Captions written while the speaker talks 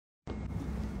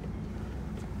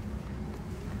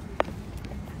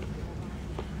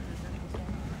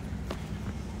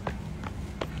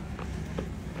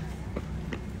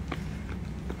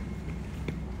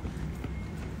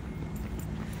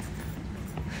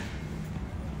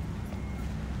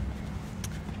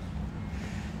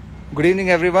Good evening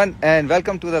everyone and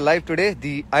welcome to the live today.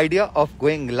 The idea of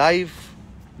going live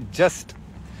just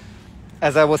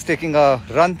as I was taking a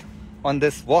run on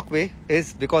this walkway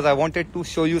is because I wanted to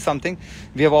show you something.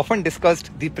 We have often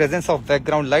discussed the presence of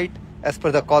background light as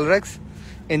per the COLREGS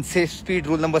in safe speed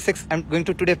rule number 6. I'm going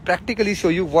to today practically show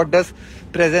you what does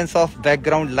presence of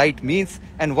background light means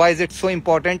and why is it so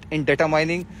important in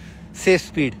determining safe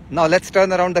speed. Now let's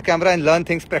turn around the camera and learn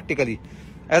things practically.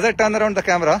 As I turn around the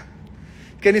camera,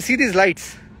 can you see these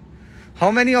lights?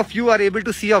 How many of you are able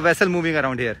to see a vessel moving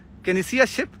around here? Can you see a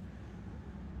ship?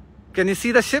 Can you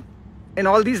see the ship in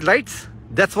all these lights?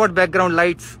 That's what background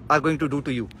lights are going to do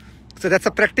to you. So that's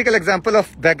a practical example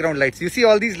of background lights. You see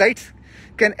all these lights?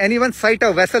 Can anyone sight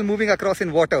a vessel moving across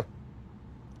in water?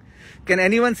 Can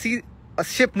anyone see a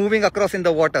ship moving across in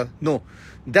the water? No.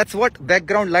 That's what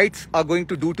background lights are going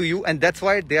to do to you, and that's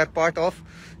why they are part of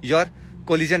your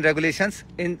collision regulations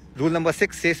in rule number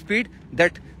 6 safe speed,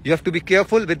 that you have to be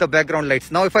careful with the background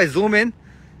lights. Now if I zoom in,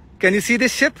 can you see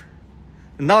this ship?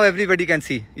 Now everybody can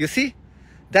see. You see?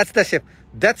 That's the ship.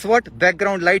 That's what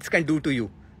background lights can do to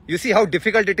you. You see how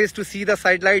difficult it is to see the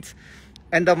side lights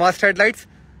and the masthead lights?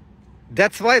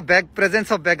 That's why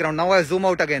presence of background. Now I zoom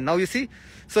out again. Now you see?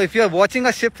 So if you are watching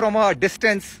a ship from a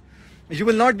distance, you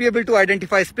will not be able to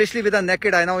identify, especially with a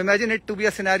naked eye. Now imagine it to be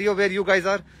a scenario where you guys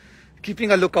are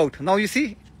keeping a lookout. Now you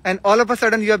see, and all of a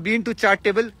sudden you have been to chart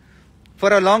table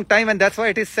for a long time, and that's why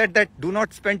it is said that do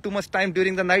not spend too much time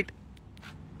during the night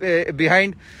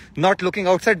behind, not looking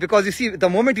outside, because you see, the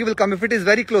moment you will come, if it is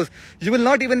very close, you will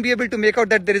not even be able to make out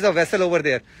that there is a vessel over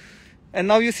there. And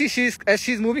now you see, as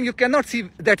she's moving, you cannot see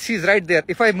that she's right there.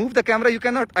 If I move the camera, you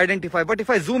cannot identify, but if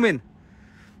I zoom in,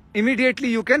 immediately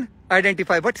you can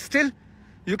identify. But still,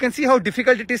 you can see how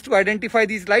difficult it is to identify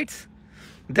these lights.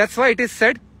 That's why it is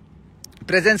said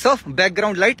presence of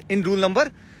background light in rule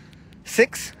number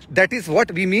 6. That is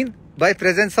what we mean by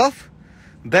presence of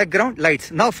background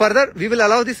lights. Now further, we will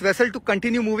allow this vessel to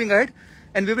continue moving ahead,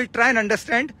 and we will try and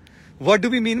understand what do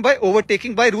we mean by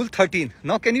overtaking by rule 13.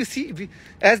 Now can you see,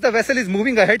 as the vessel is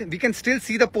moving ahead, we can still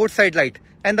see the port side light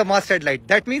and the masthead light.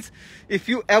 That means if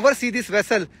you ever see this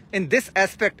vessel in this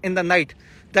aspect in the night,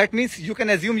 that means you can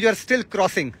assume you are still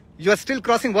crossing. You are still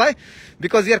crossing. Why?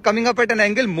 Because you are coming up at an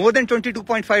angle more than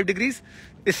 22.5 degrees.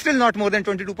 It's still not more than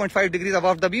 22.5 degrees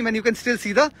above the beam, and you can still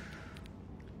see the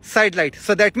side light.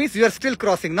 So that means you are still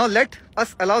crossing. Now let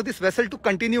us allow this vessel to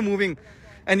continue moving,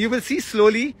 and you will see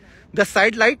slowly the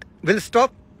side light will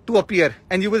stop to appear,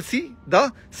 and you will see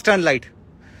the stern light.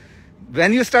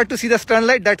 When you start to see the stern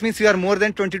light, that means you are more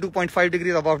than 22.5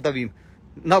 degrees above the beam.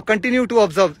 Now continue to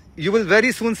observe. You will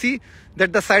very soon see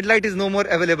that the side light is no more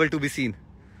available to be seen.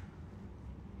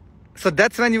 So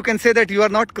that's when you can say that you are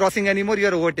not crossing anymore, you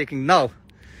are overtaking. Now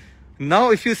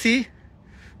if you see,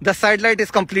 the side light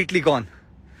is completely gone.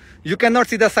 You cannot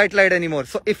see the side light anymore.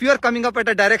 So if you are coming up at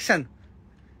a direction,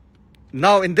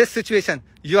 now in this situation,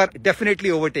 you are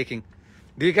definitely overtaking.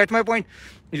 Do you get my point?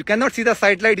 You cannot see the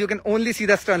side light, you can only see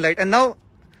the stern light. And now,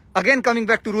 again coming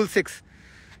back to rule 6,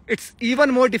 it's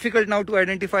even more difficult now to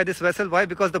identify this vessel. Why?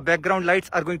 Because the background lights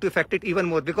are going to affect it even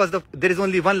more, because there is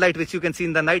only one light which you can see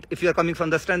in the night. If you are coming from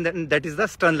the stern, then that is the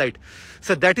stern light.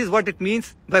 So that is what it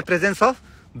means by presence of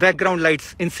background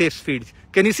lights in safe speed.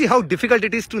 Can you see how difficult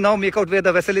it is to now make out where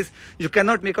the vessel is? You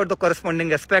cannot make out the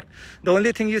corresponding aspect. The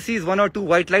only thing you see is one or two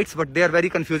white lights, but they are very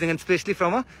confusing, and especially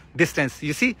from a distance.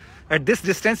 You see, at this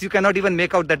distance, you cannot even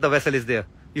make out that the vessel is there.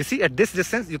 You see, at this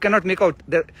distance, you cannot make out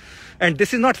that. And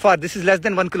this is not far. This is less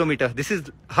than 1 kilometer. This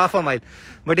is half a mile.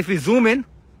 But if we zoom in,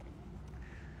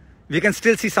 we can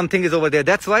still see something is over there.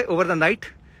 That's why over the night,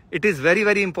 it is very,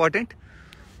 very important,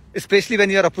 especially when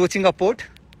you are approaching a port,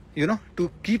 you know, to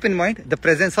keep in mind the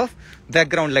presence of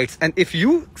background lights. And if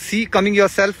you see coming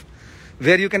yourself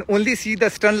where you can only see the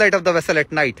stern light of the vessel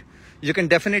at night, you can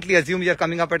definitely assume you are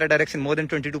coming up at a direction more than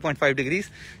 22.5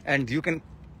 degrees, and you can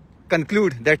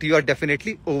conclude that you are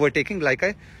definitely overtaking, like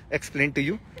I explained to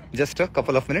you just a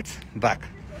couple of minutes back.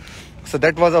 So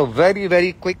that was a very,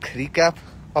 very quick recap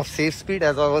of safe speed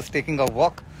as I was taking a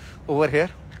walk over here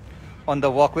on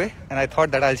the walkway, and I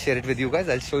thought that I'll share it with you guys.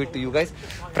 I'll show it to you guys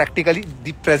practically.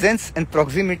 The presence and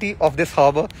proximity of this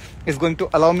harbor is going to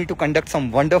allow me to conduct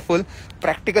some wonderful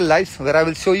practical lives where I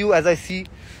will show you, as I see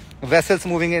vessels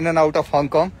moving in and out of Hong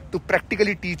Kong, to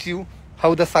practically teach you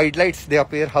how the side lights they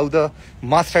appear, how the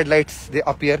masthead lights they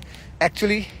appear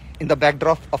actually in the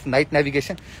backdrop of night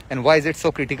navigation, and why is it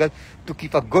so critical to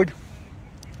keep a good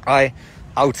eye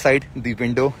outside the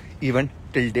window even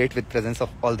till date with presence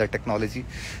of all the technology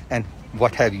and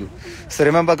what have you. So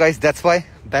remember guys, that's why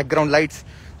background lights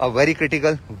are very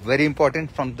critical, very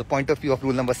important from the point of view of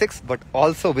rule number 6, but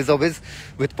also vis-a-vis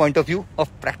with point of view of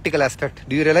practical aspect.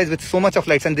 Do you realize with so much of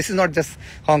lights, and this is not just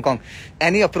Hong Kong,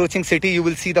 any approaching city, you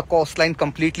will see the coastline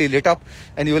completely lit up,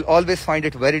 and you will always find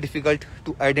it very difficult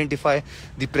to identify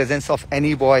the presence of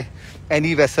any buoy,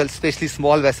 any vessel, especially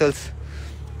small vessels,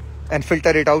 and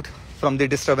filter it out from the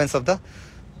disturbance of the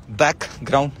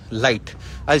background light.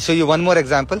 I'll show you one more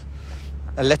example.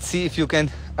 Let's see if you can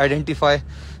identify.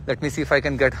 Let me see if I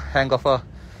can get hang of a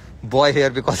buoy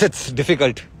here, because it's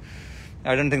difficult.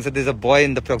 I don't think so there's a buoy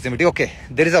in the proximity. Okay,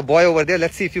 there is a buoy over there.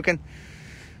 Let's see if you can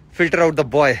filter out the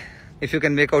buoy, if you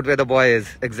can make out where the buoy is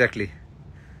exactly.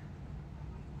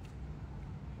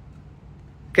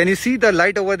 Can you see the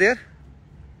light over there?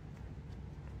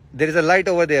 There is a light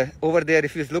over there. Over there,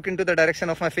 if you look into the direction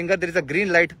of my finger, there is a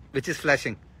green light which is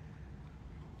flashing.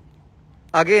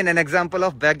 Again, an example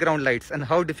of background lights and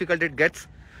how difficult it gets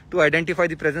to identify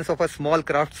the presence of a small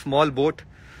craft, small boat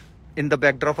in the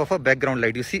backdrop of a background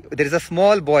light. You see, there is a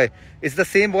small buoy. It's the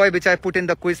same buoy which I put in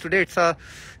the quiz today. It's a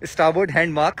starboard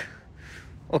hand mark.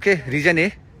 Okay, region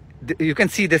A. You can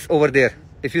see this over there.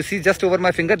 If you see just over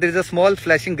my finger, there is a small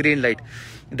flashing green light.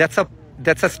 That's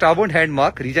a starboard hand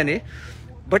mark, region A.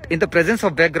 But in the presence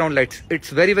of background lights, it's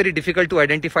very, very difficult to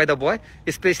identify the buoy,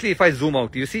 especially if I zoom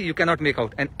out. You see, you cannot make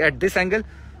out. And at this angle,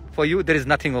 for you, there is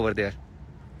nothing over there.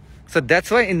 So that's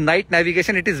why in night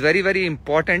navigation, it is very, very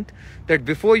important that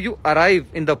before you arrive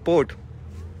in the port,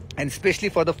 and especially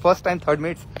for the first time third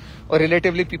mates or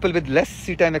relatively people with less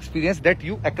sea time experience, that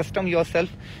you accustom yourself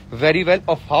very well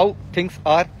of how things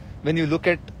are when you look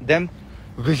at them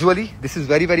visually. This is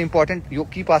very, very important. You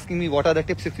keep asking me what are the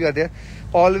tips if you are there.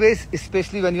 Always,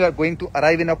 especially when you are going to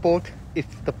arrive in a port,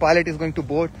 if the pilot is going to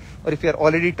board, or if you are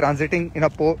already transiting in a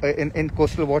port in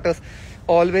coastal waters,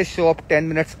 always show up 10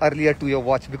 minutes earlier to your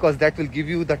watch, because that will give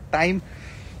you the time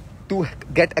to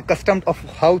get accustomed of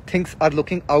how things are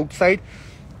looking outside,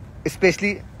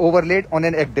 especially overlaid on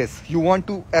an egg disc. You want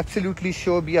to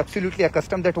be absolutely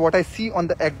accustomed that what I see on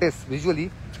the egg disc visually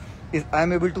is I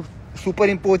am able to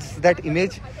superimpose that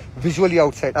image visually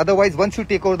outside. Otherwise, once you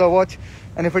take over the watch,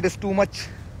 and if it is too much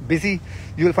busy,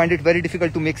 you will find it very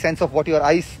difficult to make sense of what your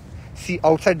eyes see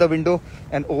outside the window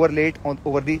and overlay it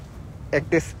over the egg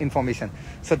disc information.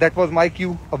 So that was my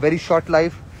cue, a very short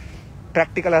live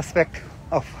practical aspect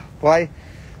of why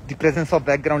the presence of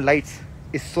background lights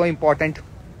is so important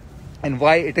and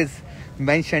why it is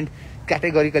mentioned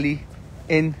categorically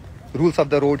in rules of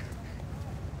the road,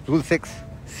 rule 6,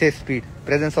 safe speed,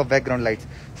 presence of background lights.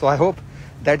 So I hope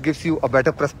that gives you a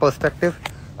better perspective.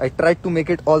 I tried to make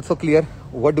it also clear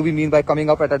what do we mean by coming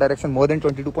up at a direction more than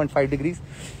 22.5 degrees.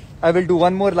 I will do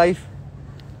one more live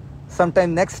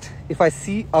sometime next if I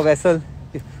see a vessel.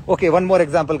 Okay, one more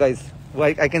example, guys.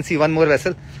 I can see one more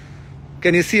vessel.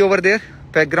 Can you see over there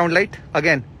background light?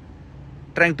 Again,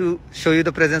 trying to show you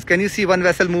the presence. Can you see one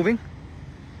vessel moving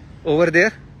over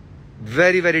there?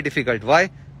 Very, very difficult. Why?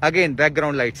 Again,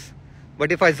 background lights.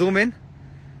 But if I zoom in,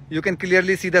 you can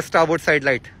clearly see the starboard side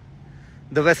light,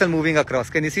 the vessel moving across.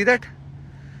 Can you see that?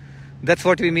 That's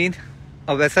what we mean,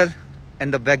 a vessel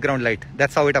and the background light.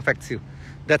 That's how it affects you.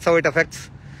 That's how it affects.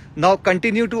 Now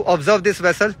continue to observe this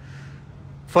vessel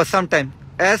for some time.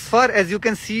 As far as you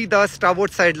can see the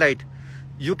starboard side light,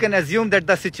 you can assume that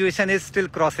the situation is still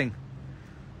crossing.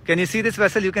 Can you see this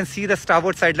vessel? You can see the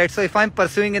starboard side light. So if I'm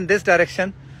pursuing in this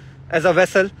direction as a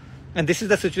vessel, and this is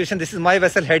the situation, this is my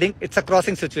vessel heading, it's a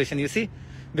crossing situation, you see,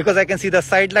 because I can see the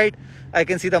side light, I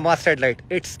can see the masthead light.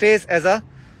 It stays as a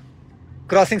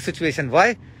crossing situation.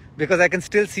 Why? Because I can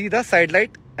still see the side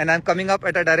light and I'm coming up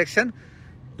at a direction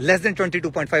less than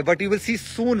 22.5, but you will see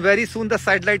soon, very soon, the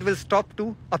side light will stop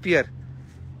to appear.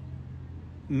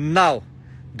 Now,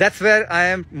 that's where I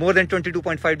am more than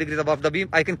 22.5 degrees above the beam.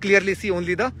 I can clearly see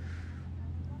only the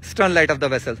stern light of the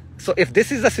vessel. So if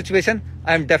this is the situation,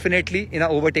 I am definitely in an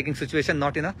overtaking situation,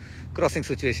 not in a crossing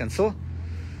situation. So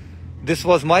this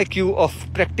was my cue of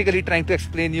practically trying to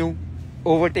explain you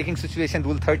overtaking situation,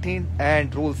 rule 13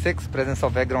 and rule 6, presence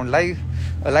of background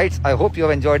lights. I hope you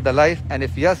have enjoyed the live, and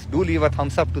if yes, do leave a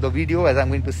thumbs up to the video, as I'm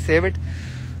going to save it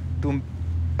to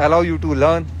allow you to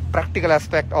learn practical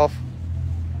aspect of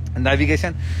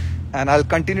navigation. And I'll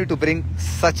continue to bring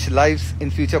such lives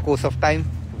in future course of time,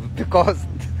 because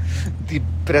the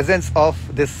presence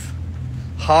of this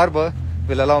harbor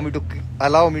will allow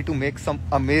me to make some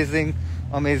amazing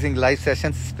live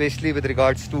sessions, especially with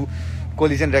regards to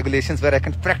collision regulations, where I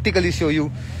can practically show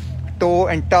you tow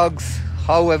and tugs,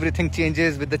 how everything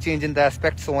changes with the change in the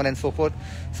aspect, so on and so forth.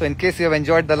 So in case you have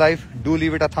enjoyed the live, do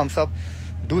leave it a thumbs up.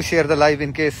 Do share the live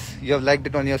in case you have liked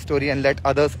it on your story, and let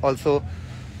others also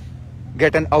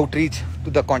get an outreach to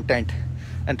the content.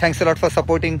 And thanks a lot for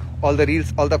supporting all the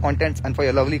reels, all the contents, and for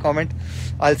your lovely comment.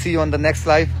 I'll see you on the next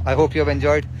live. I hope you have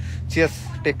enjoyed. Cheers.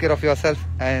 Take care of yourself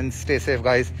and stay safe,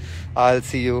 guys. I'll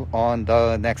see you on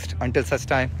the next. Until such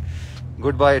time,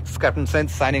 goodbye. It's Captain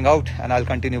Sense signing out, and I'll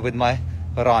continue with my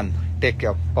run. Take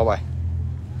care. Bye-bye.